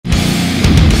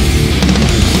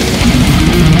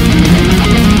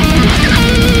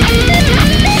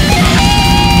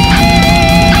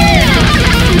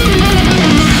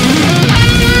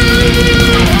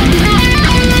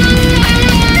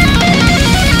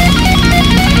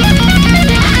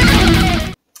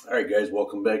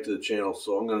welcome back to the channel.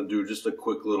 So I'm going to do just a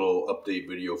quick little update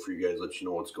video for you guys, let you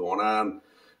know what's going on,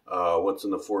 what's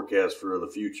in the forecast for the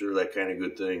future, that kind of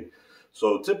good thing.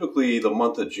 So typically the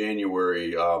month of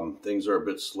January, things are a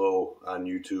bit slow on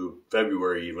YouTube,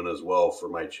 February even as well for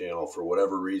my channel for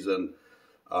whatever reason.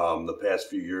 The past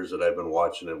few years that I've been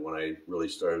watching it, when I really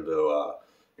started to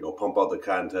pump out the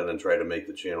content and try to make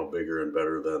the channel bigger and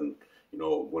better than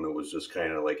when it was just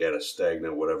kind of like at a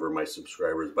stagnant whatever my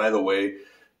subscribers. By the way,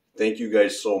 thank you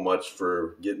guys so much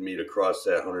for getting me to cross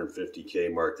that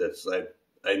 150K mark. That's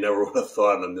I never would have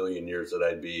thought in a million years that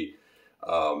I'd be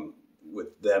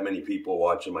with that many people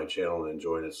watching my channel and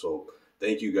enjoying it. So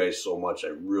thank you guys so much. I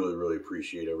really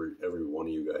appreciate every one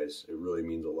of you guys. It really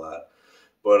means a lot.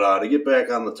 But to get back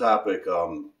on the topic,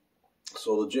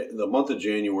 so the month of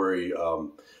January,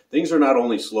 things are not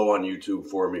only slow on YouTube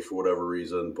for me for whatever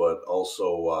reason, but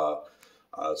also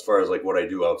as far as like what I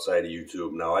do outside of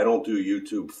YouTube. Now, I don't do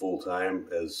YouTube full-time,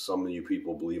 as some of you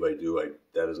people believe I do.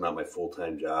 That is not my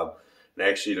full-time job. And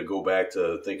actually, to go back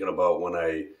to thinking about when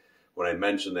I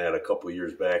mentioned that a couple of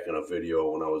years back in a video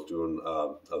when I was doing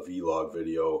a vlog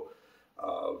video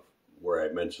where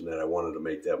I mentioned that I wanted to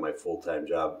make that my full-time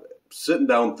job. Sitting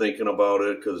down thinking about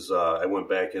it, because I went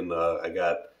back and I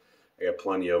got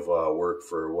plenty of work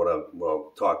for what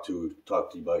I'll talk to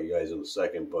you about you guys in a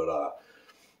second. But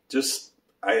just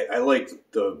I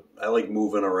like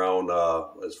moving around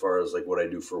as far as like what I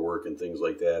do for work and things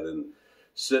like that, and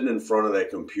sitting in front of that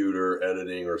computer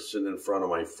editing or sitting in front of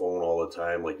my phone all the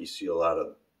time, like you see a lot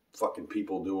of fucking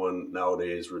people doing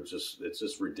nowadays, where it's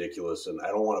just ridiculous. And I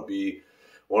don't want to be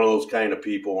one of those kind of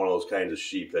people, one of those kinds of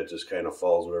sheep that just kind of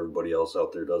follows what everybody else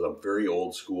out there does. I'm very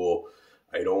old school.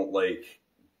 I don't like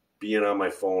being on my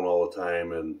phone all the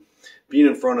time, and being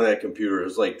in front of that computer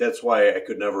is like, that's why I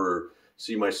could never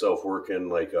see myself working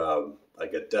like a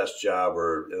desk job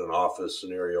or in an office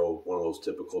scenario, one of those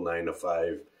typical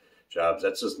 9-to-5 jobs.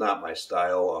 That's just not my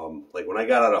style. Like when I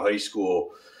got out of high school,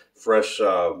 fresh,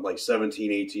 like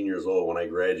 17, 18 years old, when I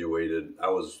graduated,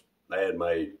 I had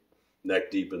my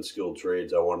neck deep in skilled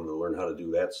trades. I wanted to learn how to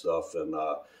do that stuff. And,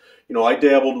 I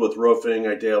dabbled with roofing.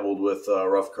 I dabbled with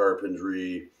rough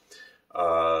carpentry,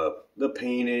 the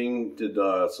painting, did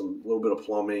some little bit of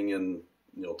plumbing and,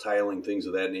 tiling, things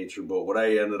of that nature. But what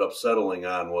I ended up settling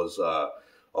on was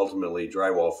ultimately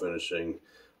drywall finishing.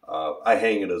 I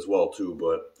hang it as well too,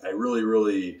 but I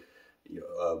really,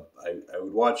 I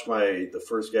would watch the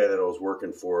first guy that I was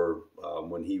working for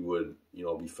when he would,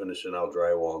 be finishing out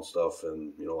drywall and stuff,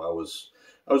 and I was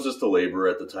just a laborer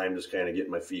at the time, just kind of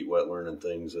getting my feet wet, learning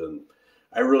things, and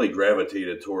I really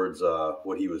gravitated towards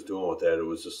what he was doing with that. It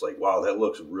was just like, wow, that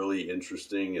looks really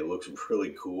interesting. It looks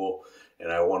really cool,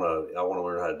 and I want to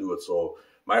learn how to do it. So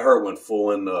my heart went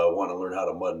full in wanting to learn how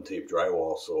to mud and tape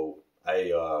drywall. So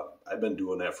I've been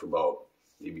doing that for about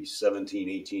maybe 17,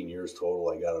 18 years total.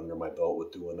 I got under my belt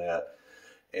with doing that.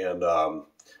 And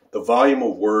the volume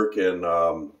of work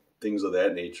and things of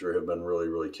that nature have been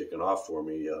really kicking off for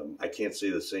me. I can't say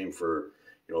the same for,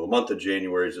 the month of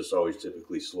January is just always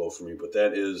typically slow for me, but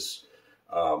that is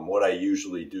what I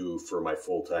usually do for my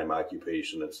full-time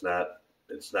occupation. It's not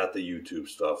the YouTube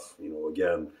stuff.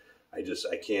 Again,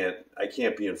 I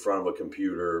can't be in front of a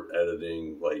computer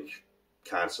editing like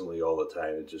constantly all the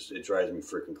time. It drives me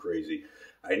freaking crazy.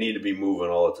 I need to be moving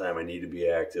all the time. I need to be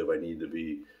active. I need to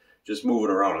be just moving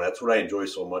around. And that's what I enjoy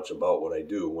so much about what I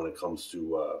do when it comes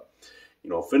to,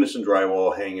 finishing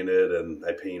drywall, hanging it, and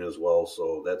I paint as well.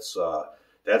 So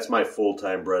that's my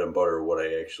full-time bread and butter, what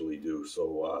I actually do.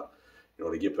 So,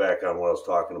 to get back on what I was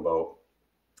talking about,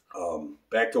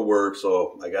 back to work.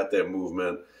 So I got that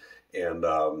movement, and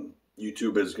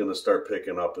YouTube is going to start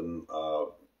picking up, and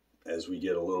as we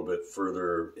get a little bit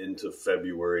further into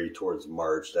February towards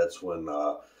March, that's when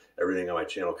everything on my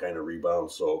channel kind of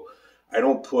rebounds. So I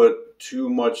don't put too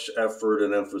much effort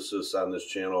and emphasis on this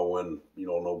channel when,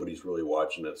 nobody's really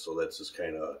watching it. So that's just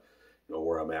kind of,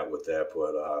 where I'm at with that.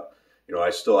 But, I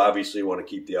still obviously want to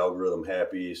keep the algorithm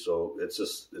happy. So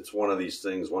it's one of these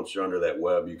things. Once you're under that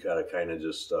web, you gotta kind of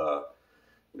just,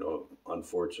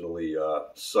 unfortunately,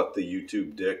 suck the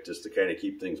YouTube dick just to kind of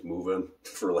keep things moving,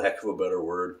 for lack of a better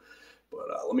word. But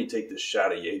let me take this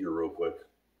shot of Jaeger real quick.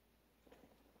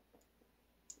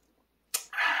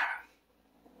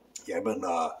 Yeah, I've been,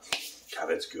 God,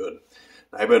 it's good.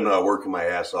 I've been working my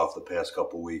ass off the past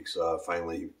couple weeks.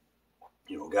 Finally,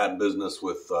 got in business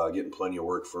with getting plenty of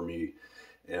work for me,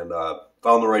 and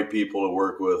found the right people to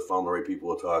work with, found the right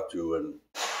people to talk to, and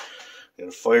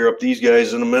gonna fire up these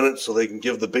guys in a minute so they can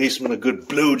give the basement a good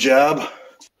blow job.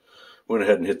 Went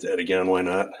ahead and hit that again, why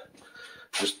not?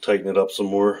 Just tighten it up some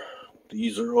more.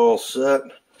 These are all set.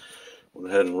 Went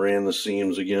ahead and ran the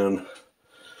seams again.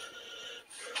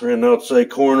 Ran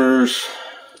outside corners.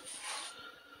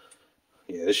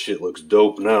 Yeah, this shit looks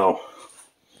dope now.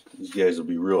 These guys will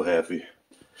be real happy.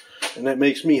 And that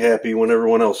makes me happy when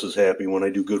everyone else is happy when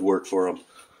I do good work for them.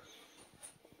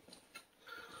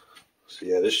 So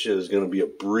yeah, this shit is going to be a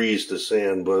breeze to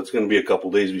sand, but it's going to be a couple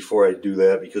days before I do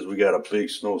that because we got a big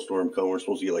snowstorm coming. We're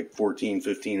supposed to get like 14,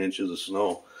 15 inches of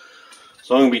snow.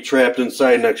 So I'm going to be trapped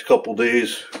inside next couple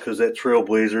days because that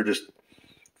Trailblazer just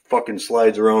fucking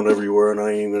slides around everywhere and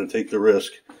I ain't even going to take the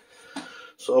risk.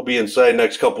 So I'll be inside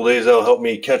next couple days. That'll help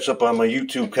me catch up on my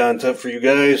YouTube content for you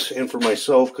guys and for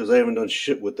myself because I haven't done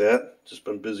shit with that. Just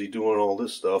been busy doing all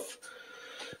this stuff,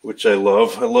 which I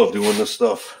love. I love doing this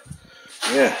stuff.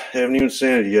 Yeah, I haven't even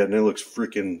sanded it yet and it looks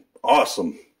freaking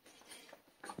awesome.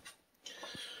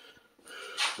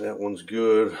 That one's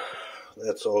good.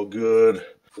 That's all good.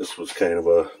 This was kind of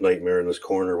a nightmare in this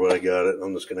corner when I got it.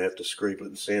 I'm just going to have to scrape it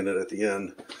and sand it at the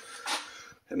end.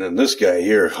 And then this guy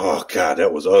here, oh God,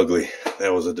 that was ugly.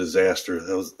 That was a disaster.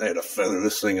 I had to feather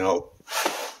this thing out.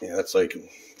 Yeah, that's like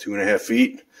 2.5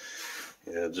 feet.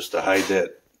 Yeah, just to hide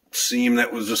that seam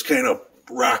that was just kind of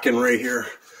rocking right here.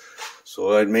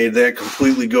 So I made that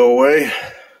completely go away.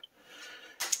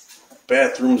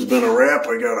 Bathroom's been a wrap.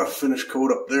 I got a finish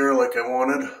coat up there like I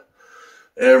wanted.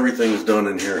 Everything's done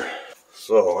in here.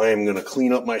 So I am going to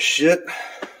clean up my shit.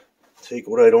 Take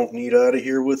what I don't need out of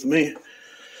here with me.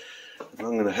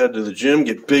 I'm going to head to the gym,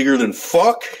 get bigger than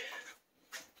fuck,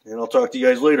 and I'll talk to you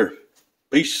guys later.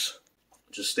 Peace.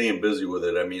 Just staying busy with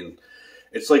it. I mean,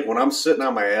 it's like when I'm sitting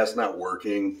on my ass not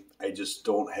working, I just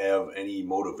don't have any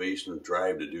motivation or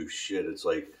drive to do shit. It's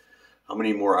like, how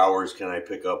many more hours can I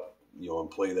pick up, you know,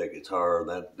 and play that guitar?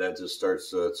 That just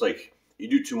starts to, it's like, you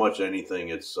do too much of anything,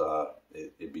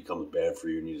 it becomes bad for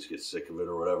you and you just get sick of it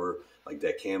or whatever. Like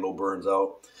that candle burns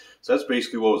out. So that's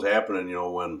basically what was happening, you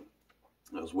know, when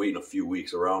I was waiting a few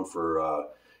weeks around for,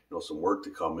 you know, some work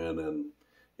to come in, and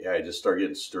yeah, I just started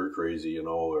getting stir crazy, you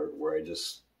know, where I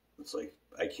just, it's like,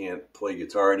 I can't play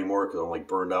guitar anymore because I'm like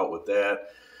burned out with that.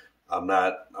 I'm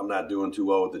not doing too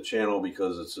well with the channel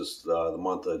because it's just the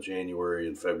month of January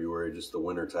and February, just the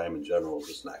winter time in general is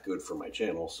just not good for my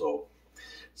channel. So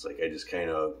it's like I just kind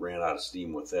of ran out of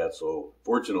steam with that. So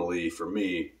fortunately for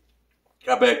me,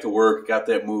 got back to work, got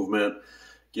that movement,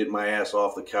 getting my ass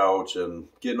off the couch and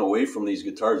getting away from these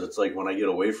guitars. It's like when I get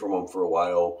away from them for a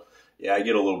while, yeah, I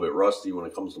get a little bit rusty when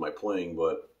it comes to my playing,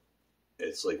 but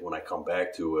it's like when I come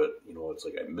back to it, you know, it's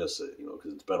like I miss it, you know,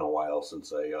 because it's been a while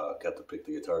since I got to pick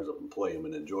the guitars up and play them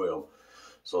and enjoy them.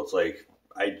 So it's like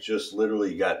I just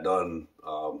literally got done,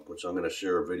 which I'm going to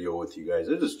share a video with you guys.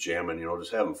 It's just jamming, you know,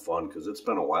 just having fun because it's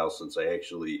been a while since I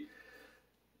actually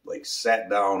like sat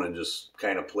down and just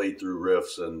kind of played through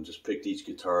riffs and just picked each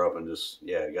guitar up and just,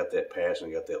 yeah, got that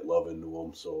passion, got that love into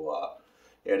them. So,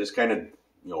 yeah, just kind of,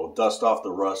 you know, dust off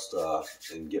the rust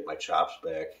and get my chops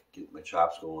back, get my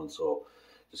chops going. So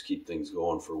just keep things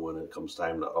going for when it comes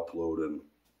time to upload and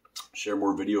share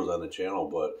more videos on the channel.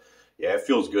 But yeah, it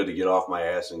feels good to get off my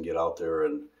ass and get out there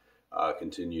and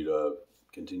continue to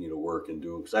work and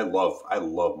do it, because I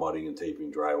love mudding and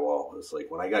taping drywall. It's like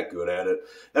when I got good at it,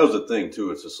 that was the thing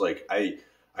too. It's just like I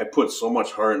put so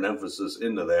much heart and emphasis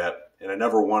into that, and I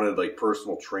never wanted like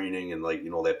personal training and like, you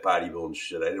know, that bodybuilding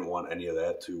shit. I didn't want any of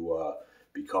that to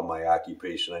become my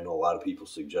occupation. I know a lot of people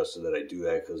suggested that I do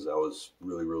that because I was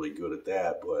really, really good at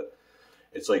that, but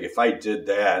it's like if I did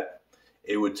that,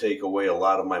 it would take away a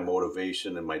lot of my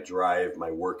motivation and my drive,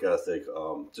 my work ethic,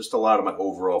 just a lot of my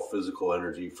overall physical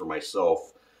energy for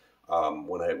myself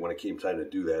when it came time to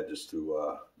do that, just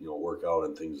to you know, work out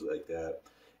and things like that.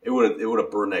 It would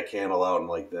have burned that candle out, and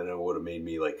like then it would have made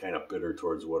me like kind of bitter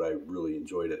towards what I really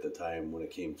enjoyed at the time when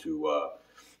it came to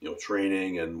you know,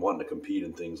 training and wanting to compete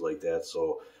and things like that.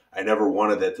 So I never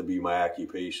wanted that to be my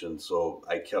occupation. So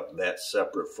I kept that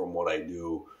separate from what I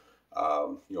do.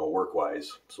 You know, work-wise,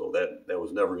 so that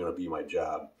was never going to be my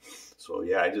job. So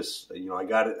yeah, I just, you know, I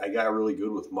got really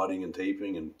good with mudding and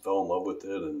taping and fell in love with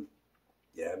it, and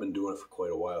yeah, I've been doing it for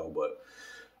quite a while. But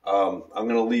I'm going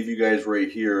to leave you guys right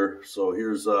here. So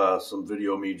here's some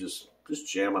video of me just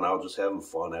jamming out, just having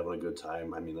fun, having a good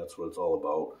time. I mean, that's what it's all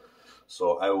about.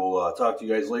 So I will talk to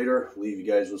you guys later, leave you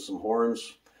guys with some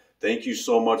horns. Thank you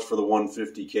so much for the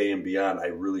 150K and beyond. I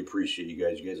really appreciate you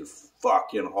guys. You guys are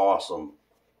fucking awesome.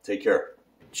 Take care.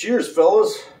 Cheers,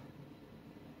 fellas.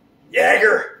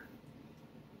 Jagger.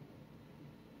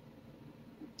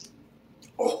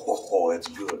 Oh, that's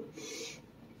good.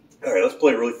 All right, let's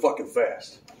play really fucking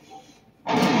fast.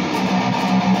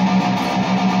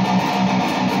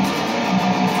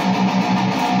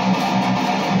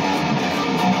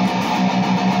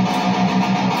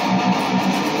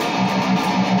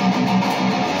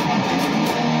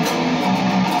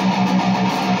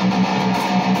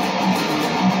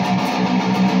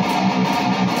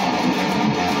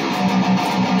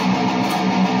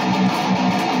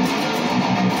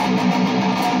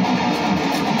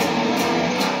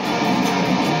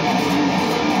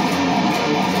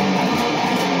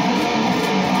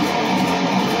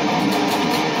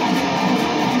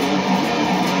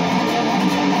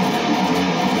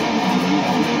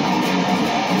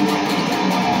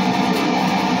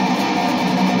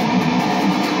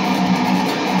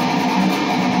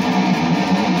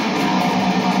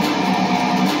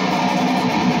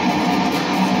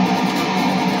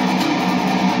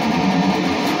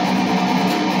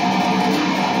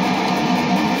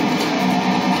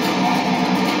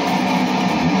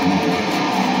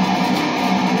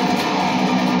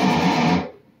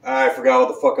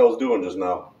 fuck I was doing just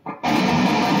now.